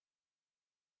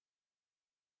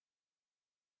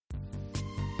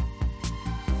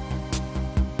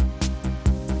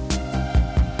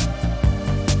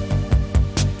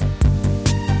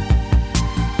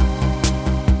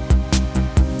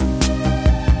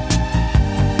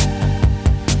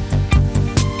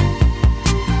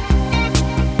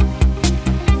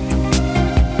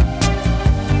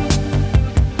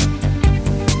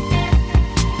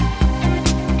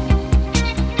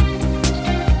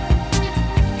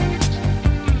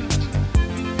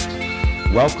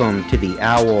Welcome to the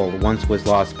Owl Once Was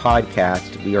Lost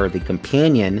podcast. We are the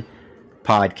companion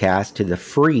podcast to the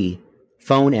free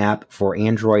phone app for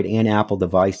Android and Apple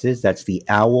devices. That's the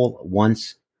Owl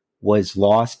Once Was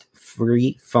Lost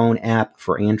free phone app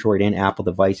for Android and Apple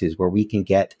devices, where we can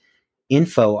get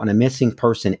info on a missing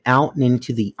person out and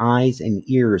into the eyes and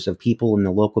ears of people in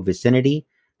the local vicinity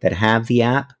that have the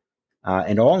app,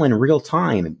 and all in real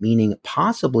time, meaning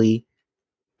possibly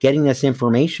getting this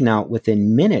information out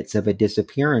within minutes of a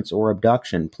disappearance or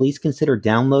abduction. Please consider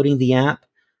downloading the app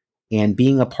and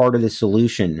being a part of the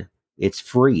solution. It's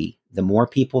free. The more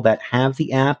people that have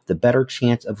the app, the better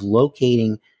chance of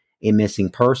locating a missing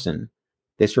person.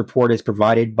 This report is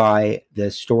provided by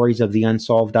the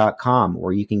storiesoftheunsolved.com,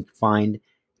 where you can find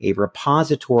a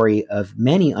repository of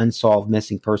many unsolved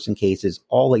missing person cases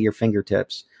all at your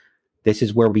fingertips. This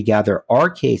is where we gather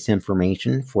our case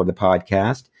information for the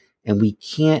podcast, and we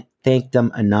can't thank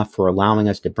them enough for allowing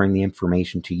us to bring the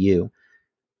information to you.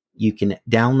 You can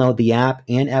download the app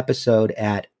and episode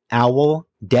at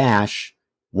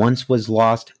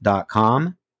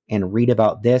owl-oncewaslost.com and read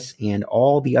about this and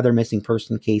all the other missing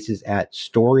person cases at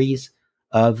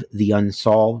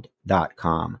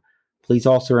storiesoftheunsolved.com. Please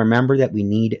also remember that we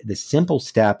need the simple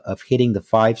step of hitting the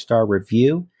 5-star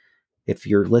review. If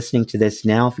you're listening to this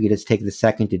now, if you could just take the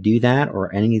second to do that,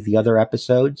 or any of the other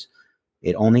episodes,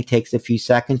 it only takes a few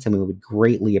seconds and we would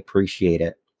greatly appreciate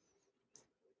it.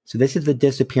 So this is the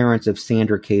disappearance of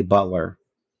Sandra Kaye Butler.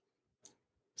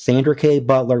 Sandra Kaye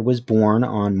Butler was born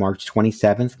on March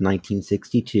 27th,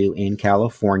 1962 in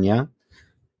California.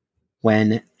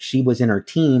 When she was in her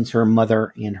teens, her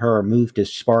mother and her moved to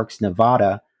Sparks,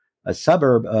 Nevada, a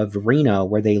suburb of Reno,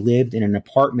 where they lived in an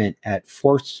apartment at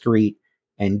 4th Street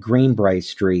and Greenbrae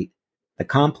Street. The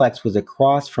complex was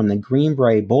across from the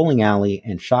Greenbrae Bowling Alley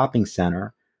and Shopping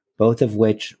Center, both of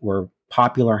which were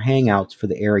popular hangouts for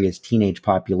the area's teenage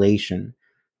population.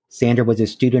 Sandra was a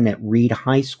student at Reed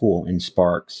High School in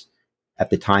Sparks.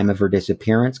 At the time of her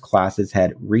disappearance, classes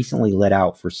had recently let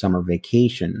out for summer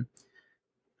vacation.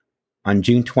 On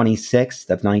June 26th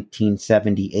of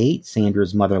 1978,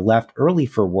 Sandra's mother left early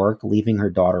for work, leaving her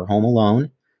daughter home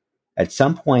alone. At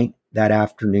some point that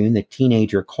afternoon, the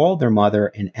teenager called their mother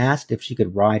and asked if she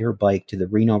could ride her bike to the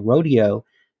Reno Rodeo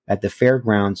at the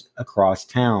fairgrounds across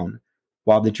town.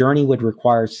 While the journey would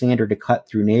require Sandra to cut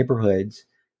through neighborhoods,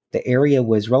 the area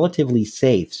was relatively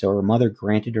safe, so her mother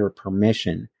granted her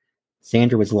permission.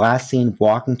 Sandra was last seen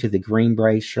walking to the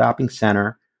Greenbrae Shopping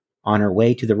Center on her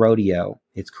way to the rodeo.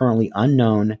 It's currently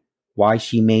unknown why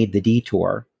she made the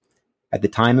detour. At the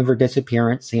time of her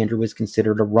disappearance, Sandra was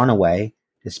considered a runaway,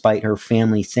 despite her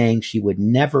family saying she would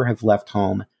never have left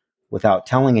home without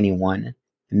telling anyone,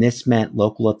 and this meant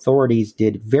local authorities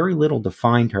did very little to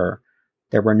find her.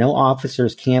 There were no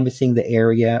officers canvassing the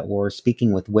area or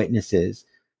speaking with witnesses.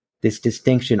 This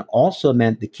distinction also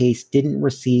meant the case didn't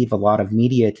receive a lot of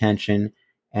media attention,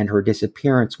 and her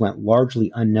disappearance went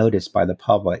largely unnoticed by the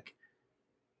public.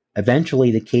 Eventually,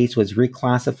 the case was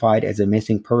reclassified as a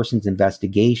missing persons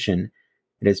investigation.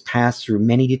 It has passed through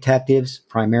many detectives,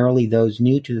 primarily those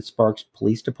new to the Sparks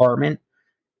Police Department.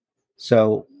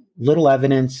 So, little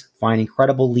evidence, finding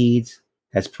credible leads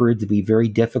has proved to be very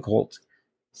difficult.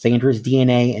 Sandra's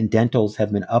DNA and dentals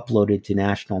have been uploaded to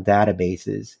national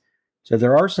databases. So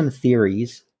there are some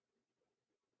theories.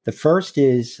 The first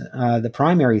is the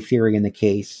primary theory in the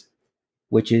case,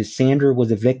 which is Sandra was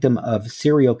a victim of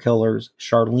serial killers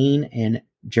Charlene and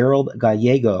Gerald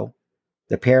Gallego.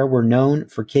 The pair were known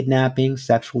for kidnapping,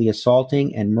 sexually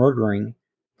assaulting, and murdering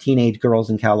teenage girls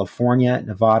in California,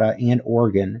 Nevada, and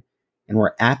Oregon, and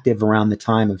were active around the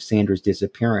time of Sandra's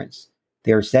disappearance.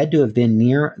 They are said to have been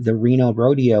near the Reno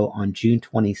Rodeo on June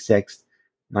 26,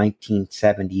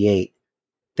 1978.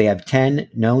 They have 10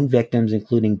 known victims,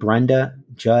 including Brenda,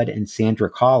 Judd, and Sandra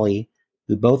Colley,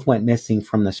 who both went missing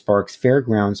from the Sparks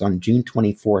Fairgrounds on June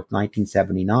 24,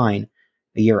 1979,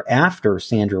 a year after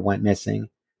Sandra went missing.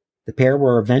 The pair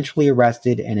were eventually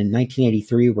arrested and in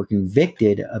 1983 were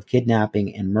convicted of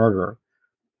kidnapping and murder.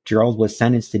 Gerald was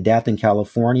sentenced to death in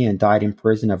California and died in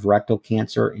prison of rectal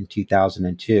cancer in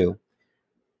 2002.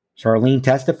 Charlene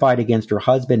testified against her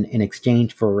husband in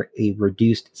exchange for a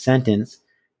reduced sentence,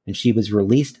 and she was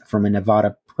released from a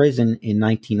Nevada prison in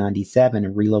 1997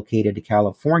 and relocated to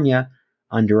California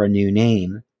under a new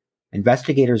name.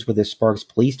 Investigators with the Sparks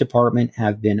Police Department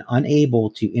have been unable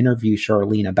to interview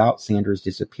Charlene about Sandra's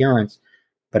disappearance,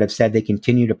 but have said they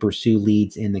continue to pursue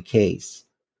leads in the case.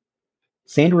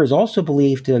 Sandra is also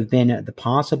believed to have been the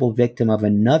possible victim of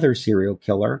another serial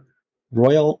killer,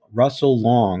 Royal Russell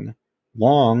Long.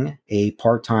 Long, a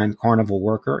part-time carnival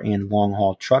worker and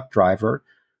long-haul truck driver,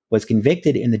 was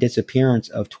convicted in the disappearance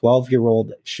of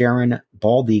 12-year-old Sharon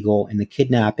Baldeagle and the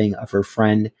kidnapping of her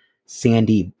friend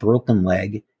Sandy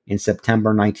Brokenleg in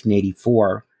September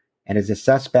 1984, and is a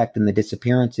suspect in the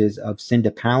disappearances of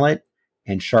Cinda Pallett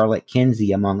and Charlotte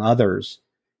Kinsey, among others.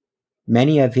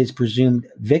 Many of his presumed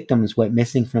victims went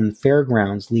missing from the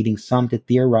fairgrounds, leading some to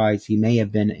theorize he may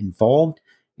have been involved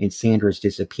in Sandra's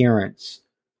disappearance.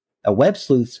 A web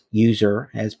sleuth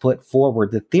user has put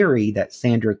forward the theory that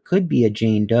Sandra could be a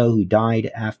Jane Doe who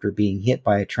died after being hit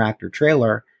by a tractor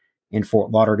trailer in Fort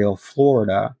Lauderdale,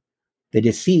 Florida. The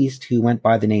deceased, who went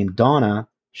by the name Donna,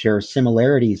 shares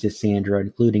similarities to Sandra,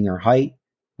 including her height,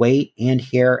 weight, and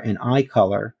hair and eye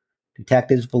color.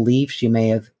 Detectives believe she may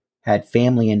have had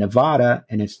family in Nevada,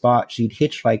 and it's thought she'd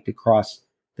hitchhiked across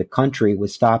the country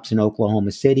with stops in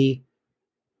Oklahoma City,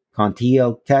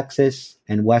 Contillo, Texas,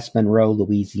 and West Monroe,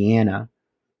 Louisiana.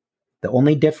 The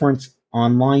only difference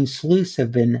online sleuths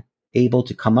have been able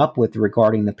to come up with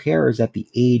regarding the pair is that the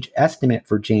age estimate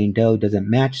for Jane Doe doesn't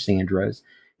match Sandra's.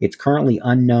 It's currently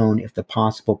unknown if the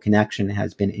possible connection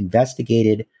has been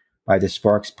investigated by the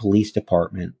Sparks Police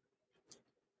Department.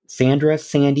 Sandra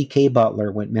Sandy Kaye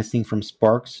Butler went missing from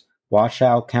Sparks,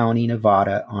 Washoe County,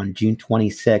 Nevada on June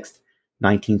 26,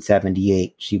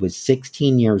 1978. She was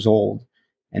 16 years old,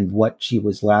 and what she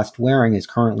was last wearing is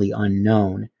currently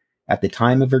unknown. At the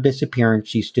time of her disappearance,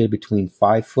 she stood between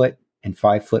 5 foot and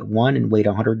 5'1" and weighed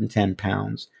 110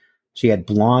 pounds. She had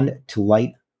blonde to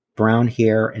light brown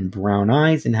hair and brown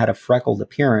eyes and had a freckled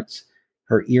appearance.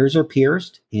 Her ears are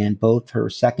pierced, and both her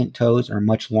second toes are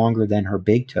much longer than her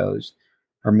big toes.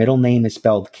 Her middle name is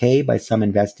spelled K by some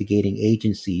investigating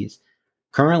agencies.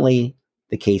 Currently,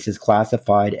 the case is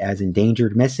classified as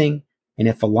endangered missing, and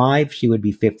if alive, she would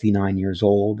be 59 years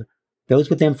old. Those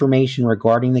with information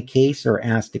regarding the case are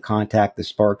asked to contact the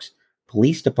Sparks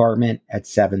Police Department at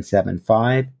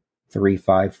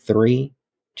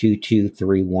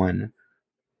 775-353-2231.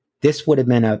 This would have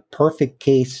been a perfect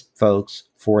case, folks,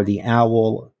 for the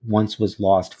Owl Once Was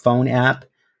Lost phone app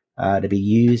to be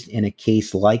used in a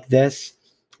case like this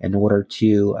in order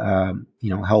to,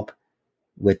 help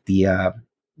with the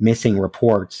missing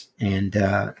reports, and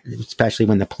especially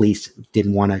when the police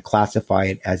didn't want to classify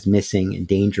it as missing,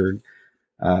 endangered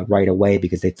right away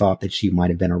because they thought that she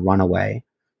might have been a runaway.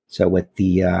 So with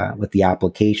the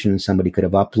application, somebody could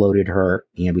have uploaded her,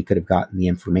 and we could have gotten the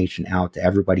information out to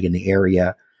everybody in the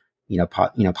area,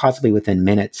 possibly within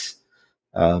minutes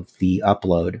of the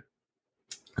upload.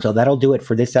 So that'll do it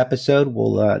for this episode.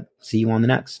 We'll see you on the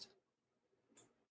next.